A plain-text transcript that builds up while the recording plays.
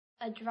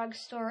a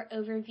drugstore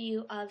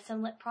overview of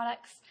some lip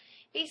products.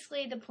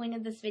 Basically, the point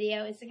of this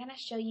video is to kind of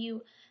show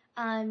you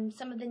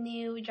some of the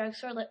new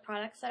drugstore lip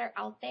products that are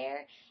out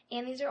there,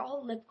 and these are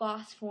all lip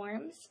gloss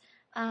forms,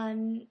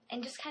 and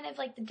just kind of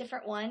like the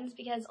different ones,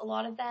 because a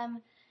lot of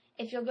them,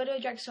 if you'll go to a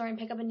drugstore and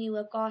pick up a new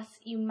lip gloss,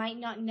 you might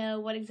not know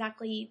what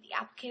exactly the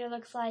applicator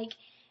looks like,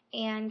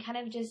 and kind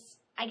of just,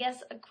 I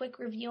guess, a quick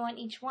review on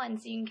each one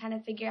so you can kind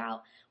of figure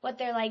out what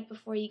they're like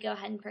before you go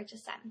ahead and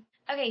purchase them.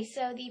 Okay,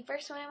 so the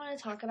first one I want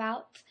to talk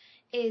about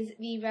is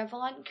the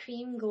Revlon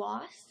Cream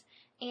Gloss,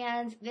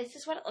 and this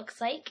is what it looks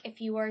like if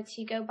you were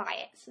to go buy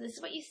it. So this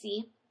is what you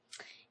see,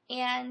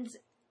 and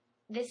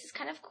this is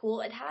kind of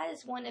cool. It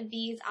has one of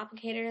these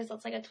applicators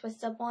that's like a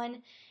twist-up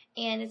one,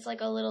 and it's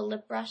like a little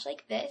lip brush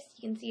like this.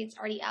 You can see it's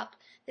already up.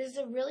 This is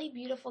a really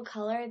beautiful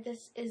color.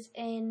 This is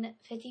in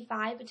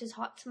 55, which is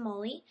Hot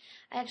Tamale.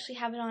 I actually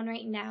have it on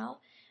right now.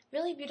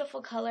 Really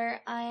beautiful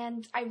color,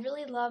 and I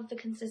really love the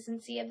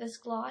consistency of this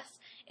gloss.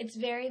 It's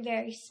very,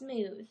 very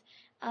smooth.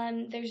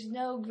 There's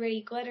no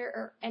gritty glitter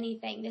or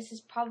anything. This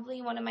is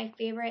probably one of my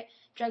favorite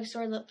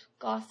drugstore lip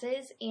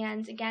glosses,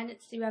 and again,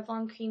 it's the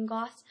Revlon Cream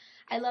Gloss.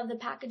 I love the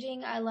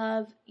packaging. I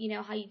love,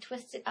 how you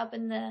twist it up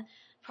and the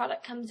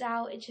product comes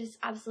out. It's just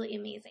absolutely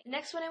amazing. The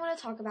next one I want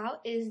to talk about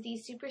is the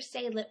Super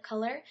Stay Lip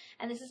Color,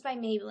 and this is by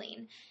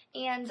Maybelline.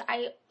 And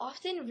I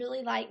often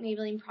really like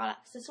Maybelline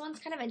products. This one's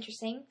kind of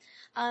interesting.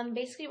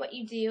 Basically what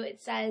you do,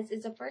 it says,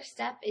 is the first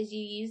step is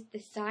you use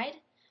this side,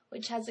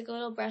 which has like a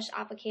little brush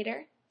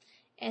applicator.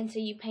 And so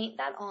you paint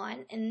that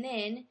on, and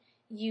then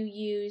you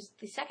use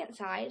the second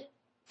side,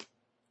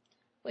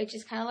 which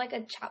is kind of like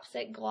a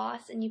chapstick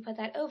gloss, and you put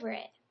that over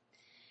it.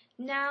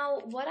 Now,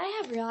 what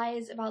I have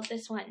realized about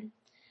this one,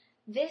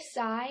 this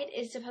side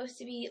is supposed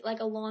to be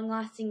like a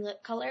long-lasting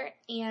lip color,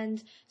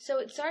 and so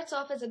it starts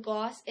off as a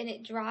gloss, and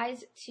it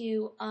dries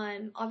to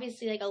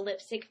obviously like a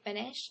lipstick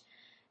finish,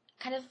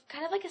 kind of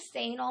like a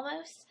stain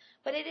almost,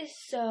 but it is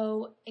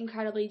so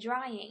incredibly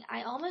drying.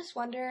 I almost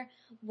wonder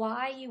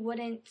why you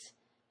wouldn't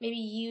maybe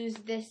use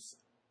this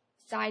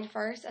side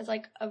first as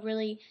like a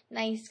really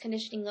nice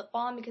conditioning lip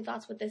balm, because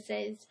that's what this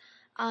is,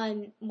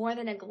 more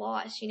than a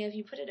gloss. If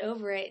you put it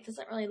over it, it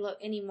doesn't really look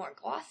any more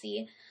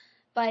glossy.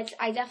 But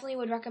I definitely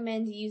would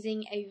recommend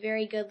using a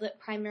very good lip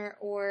primer,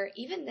 or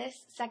even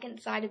this second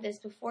side of this,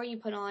 before you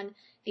put on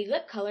the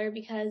lip color,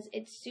 because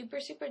it's super,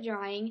 super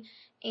drying,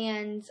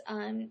 and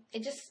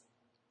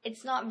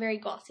it's not very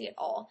glossy at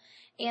all.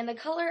 And the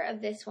color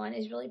of this one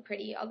is really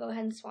pretty. I'll go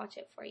ahead and swatch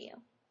it for you.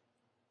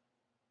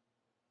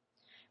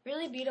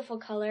 Really beautiful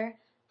color.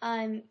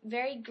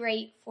 Very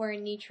great for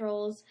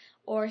neutrals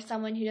or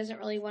someone who doesn't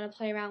really want to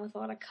play around with a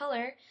lot of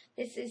color.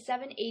 This is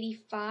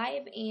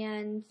 $7.85,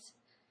 and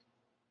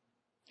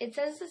it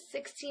says a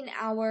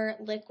 16-hour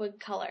liquid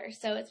color,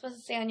 so it's supposed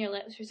to stay on your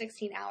lips for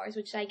 16 hours,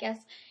 which I guess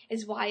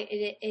is why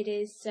it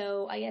is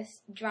so,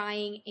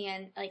 drying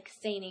and like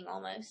staining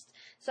almost.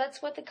 So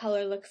that's what the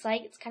color looks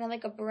like. It's kind of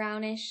like a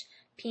brownish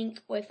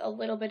pink with a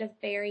little bit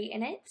of berry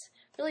in it.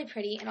 Really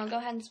pretty, and I'll go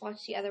ahead and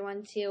swatch the other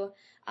one too,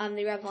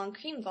 the Revlon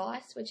Cream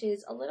Gloss, which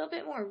is a little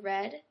bit more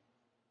red.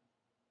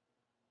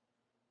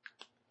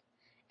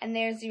 And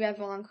there's the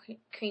Revlon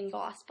Cream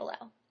Gloss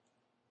below.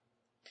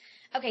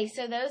 Okay,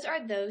 so those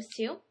are those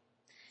two.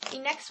 The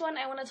next one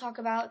I want to talk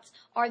about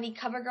are the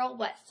CoverGirl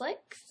Wet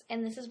Slicks,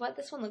 and this is what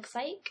this one looks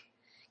like.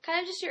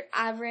 Kind of just your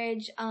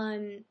average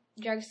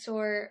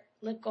drugstore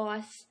lip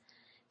gloss.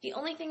 The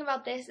only thing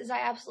about this is I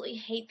absolutely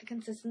hate the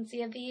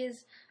consistency of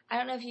these. I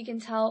don't know if you can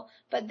tell,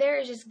 but there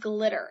is just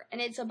glitter,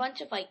 and it's a bunch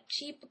of like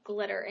cheap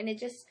glitter, and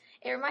it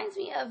reminds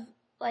me of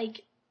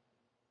like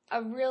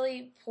a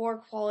really poor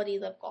quality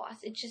lip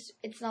gloss.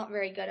 It's not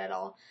very good at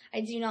all.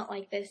 I do not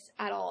like this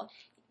at all.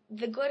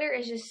 The glitter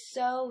is just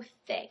so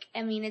thick.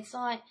 I mean, it's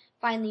not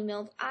finely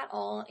milled at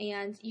all,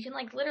 and you can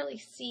like literally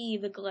see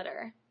the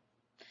glitter.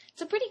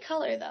 It's a pretty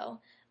color though.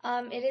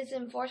 It is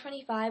in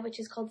 425, which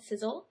is called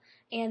Sizzle,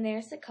 and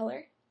there's the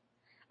color.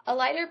 A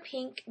lighter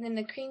pink than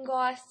the cream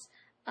gloss.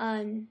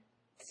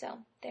 So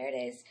there it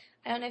is.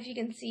 I don't know if you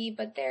can see,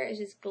 but there is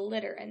just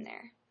glitter in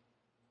there.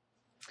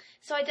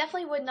 So I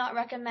definitely would not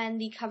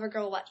recommend the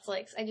CoverGirl Wet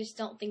Slicks. I just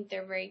don't think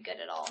they're very good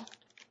at all.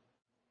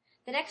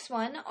 The next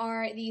one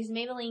are these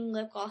Maybelline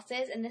lip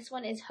glosses, and this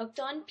one is Hooked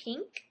on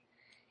Pink,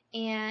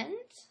 and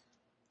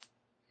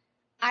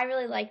I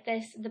really like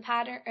this. The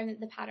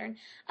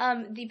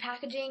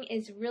packaging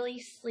is really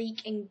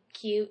sleek and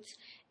cute,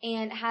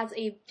 and has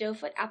a doe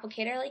foot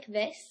applicator like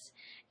this,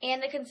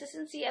 and the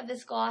consistency of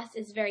this gloss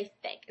is very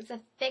thick. It's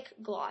a thick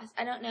gloss.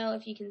 I don't know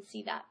if you can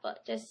see that,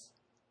 but it's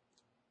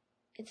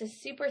a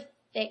super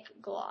thick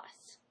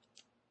gloss.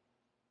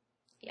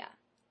 Yeah.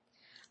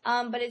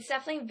 But it's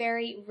definitely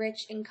very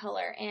rich in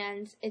color,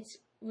 and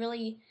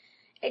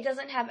it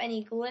doesn't have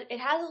any glitter. It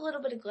has a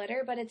little bit of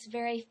glitter, but it's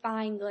very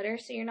fine glitter,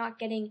 so you're not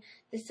getting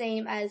the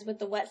same as with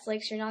the Wet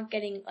Slicks. You're not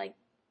getting like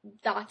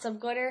dots of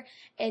glitter.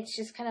 It's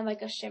just kind of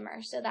like a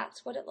shimmer, so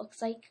that's what it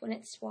looks like when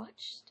it's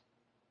swatched.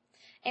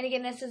 And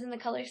again, this is in the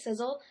color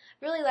Sizzle.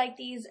 Really like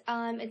these.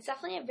 It's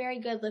definitely a very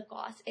good lip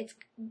gloss. It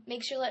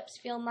makes your lips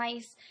feel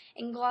nice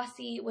and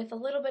glossy with a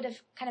little bit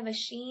of kind of a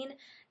sheen.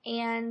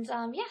 And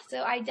yeah,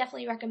 so I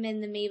definitely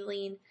recommend the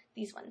Maybelline,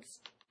 these ones.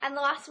 And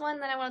the last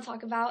one that I want to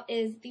talk about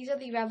is these are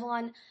the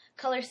Revlon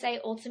Color Stay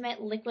Ultimate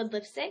Liquid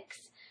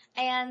Lipsticks.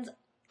 And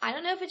I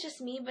don't know if it's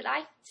just me, but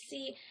I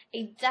see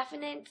a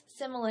definite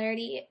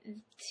similarity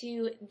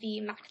to the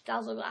MAC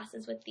Dazzle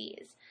glasses with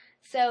these.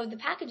 So the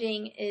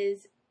packaging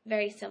is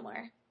very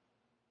similar.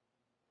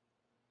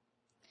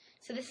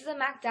 So this is a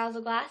MAC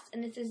Dazzle glass,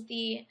 and this is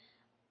the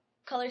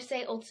Color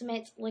Stay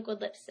Ultimate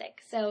Liquid Lipstick.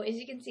 So as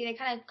you can see, they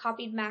kind of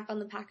copied MAC on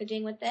the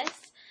packaging with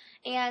this.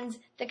 And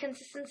the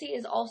consistency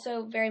is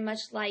also very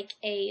much like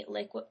a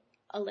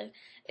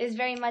is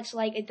very much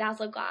like a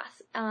Dazzle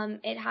glass.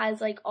 It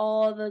has like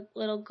all the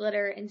little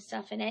glitter and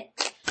stuff in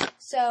it.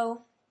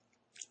 So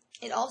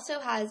it also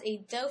has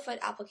a doe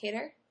foot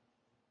applicator.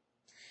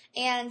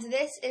 And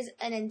this is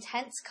an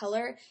intense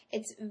color.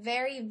 It's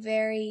very,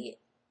 very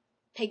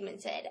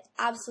pigmented.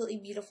 Absolutely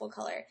beautiful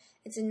color.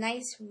 It's a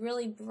nice,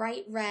 really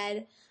bright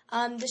red.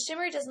 The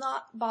shimmer does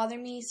not bother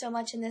me so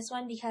much in this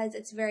one because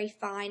it's very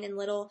fine and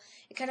little.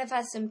 It kind of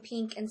has some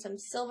pink and some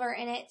silver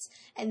in it.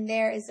 And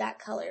there is that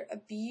color. A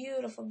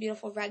beautiful,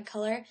 beautiful red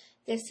color.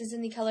 This is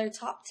in the color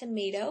Top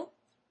Tomato.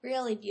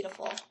 Really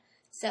beautiful.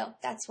 So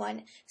that's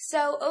one.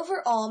 So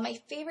overall, my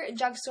favorite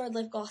drugstore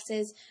lip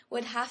glosses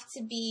would have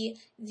to be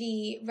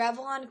the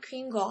Revlon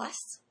Cream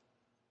Gloss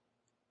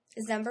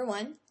is number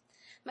one.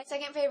 My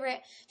second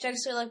favorite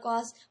drugstore lip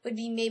gloss would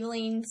be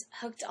Maybelline's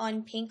Hooked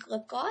on Pink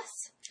Lip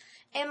Gloss.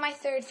 And my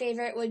third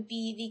favorite would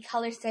be the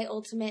Color Stay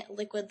Ultimate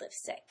Liquid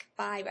Lipstick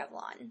by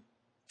Revlon.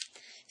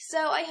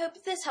 So I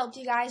hope this helped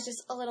you guys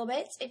just a little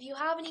bit. If you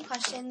have any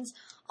questions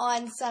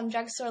on some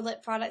drugstore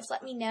lip products,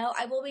 let me know.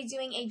 I will be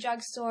doing a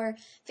drugstore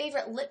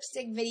favorite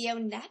lipstick video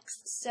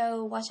next,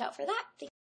 so watch out for that.